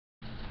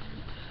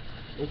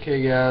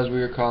Okay guys,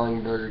 we are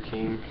calling Burger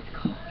King.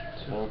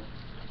 So,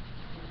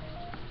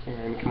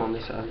 and come on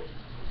this side.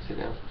 Sit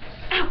down.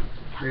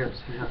 Hurry up,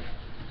 sit down.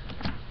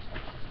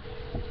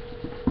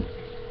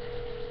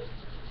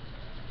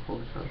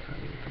 Hold the phone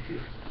tight with the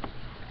computer.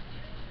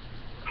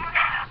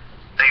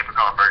 Thank you for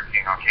calling Burger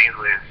King on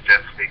Kingsley. It's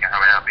Jeff speaking. How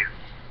may I help you?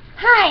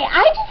 Hi,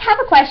 I just have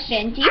a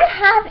question. Do you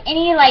have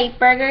any like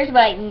burgers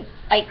with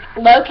like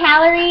low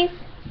calories?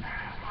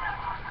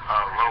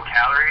 Low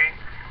calorie?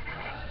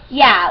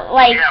 Yeah,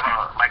 like We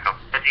have like a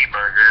veggie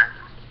burger.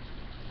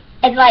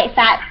 it's like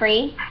fat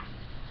free.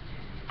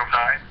 I'm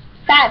sorry?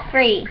 Fat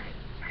free.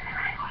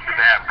 Does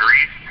it have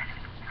grease?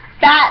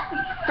 Fat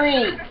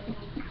free.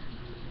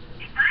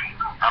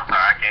 I'm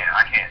sorry,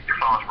 I can't. Your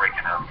phone's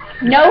breaking up.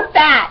 No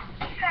fat.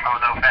 Oh,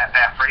 no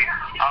fat free?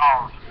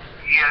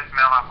 Yes,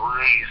 ma'am, I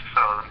believe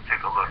so. Let me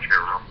take a look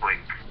here real quick.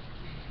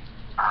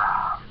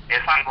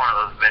 It's like one of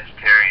those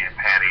vegetarian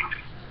patties.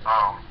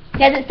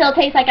 Does it still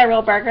taste like a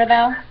real burger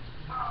though?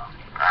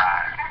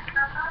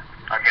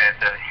 I can't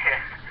tell you.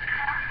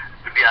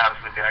 To be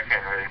honest with you, I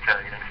can't really tell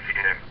you. Let me see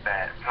the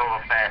fat. Total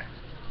fat.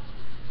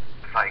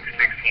 It's like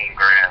 16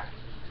 grams.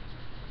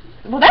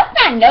 Well, that's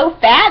not no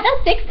fat.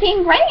 That's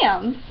 16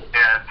 grams.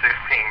 Yeah, 16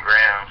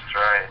 grams,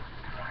 right.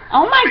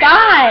 Oh my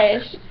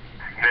gosh.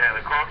 Yeah,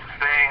 the closest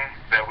thing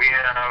that we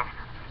have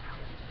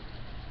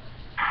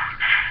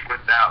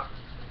without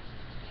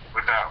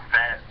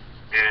fat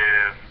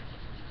is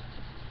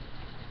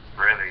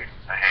really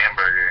a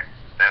hamburger.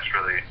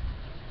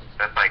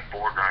 That's like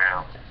 4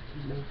 grams.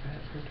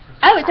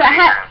 Oh, so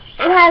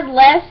it has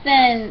less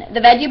than the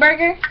veggie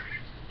burger?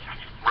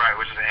 Right,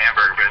 which is a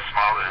hamburger, but it's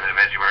smaller than a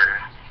veggie burger.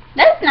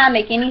 That does not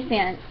make any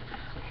sense.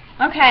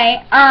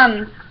 Okay,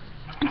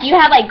 do you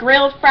have like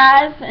grilled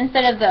fries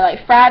instead of the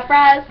like fried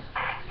fries?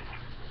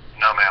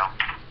 No, ma'am.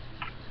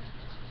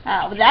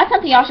 Oh, but that's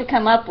something y'all should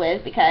come up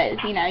with because,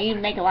 you know,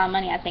 you'd make a lot of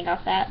money, I think,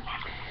 off that.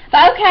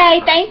 But okay,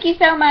 thank you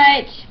so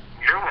much.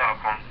 You're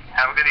welcome.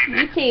 Have a good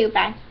evening. You too,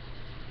 bye.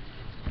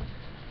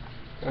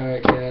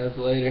 Alright guys,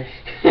 later.